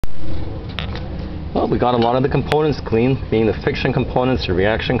Well, we got a lot of the components clean, being the friction components, the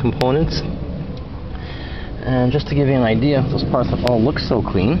reaction components. And just to give you an idea, those parts that all look so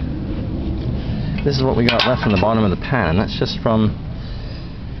clean, this is what we got left in the bottom of the pan. That's just from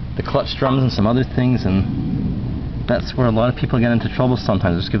the clutch drums and some other things, and that's where a lot of people get into trouble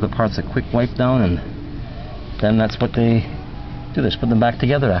sometimes. Just give the parts a quick wipe down, and then that's what they do. They just put them back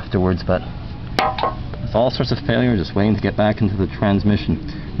together afterwards, but with all sorts of failure, just waiting to get back into the transmission.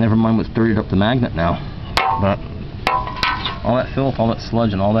 Never mind what's dirtied up the magnet now, but all that filth, all that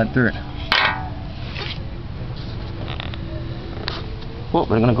sludge, and all that dirt. Well,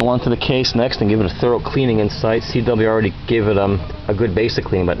 we're going to go on to the case next and give it a thorough cleaning inside. CW already gave it a good basic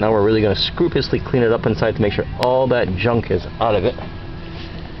clean, but now we're really going to scrupulously clean it up inside to make sure all that junk is out of it.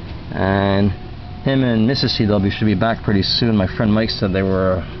 And him and Mrs. CW should be back pretty soon. My friend Mike said they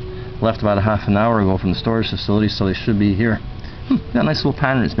were left about a half an hour ago from the storage facility, so they should be here. Got a nice little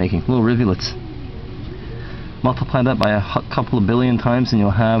pattern it's making, little rivulets. Multiply that by a couple of billion times and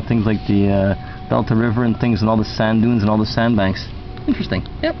you'll have things like the Delta River and things, and all the sand dunes and all the sandbanks. Interesting.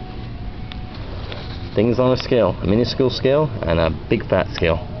 Yep. Things on a scale, a minuscule scale and a big fat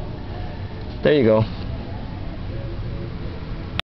scale. There you go.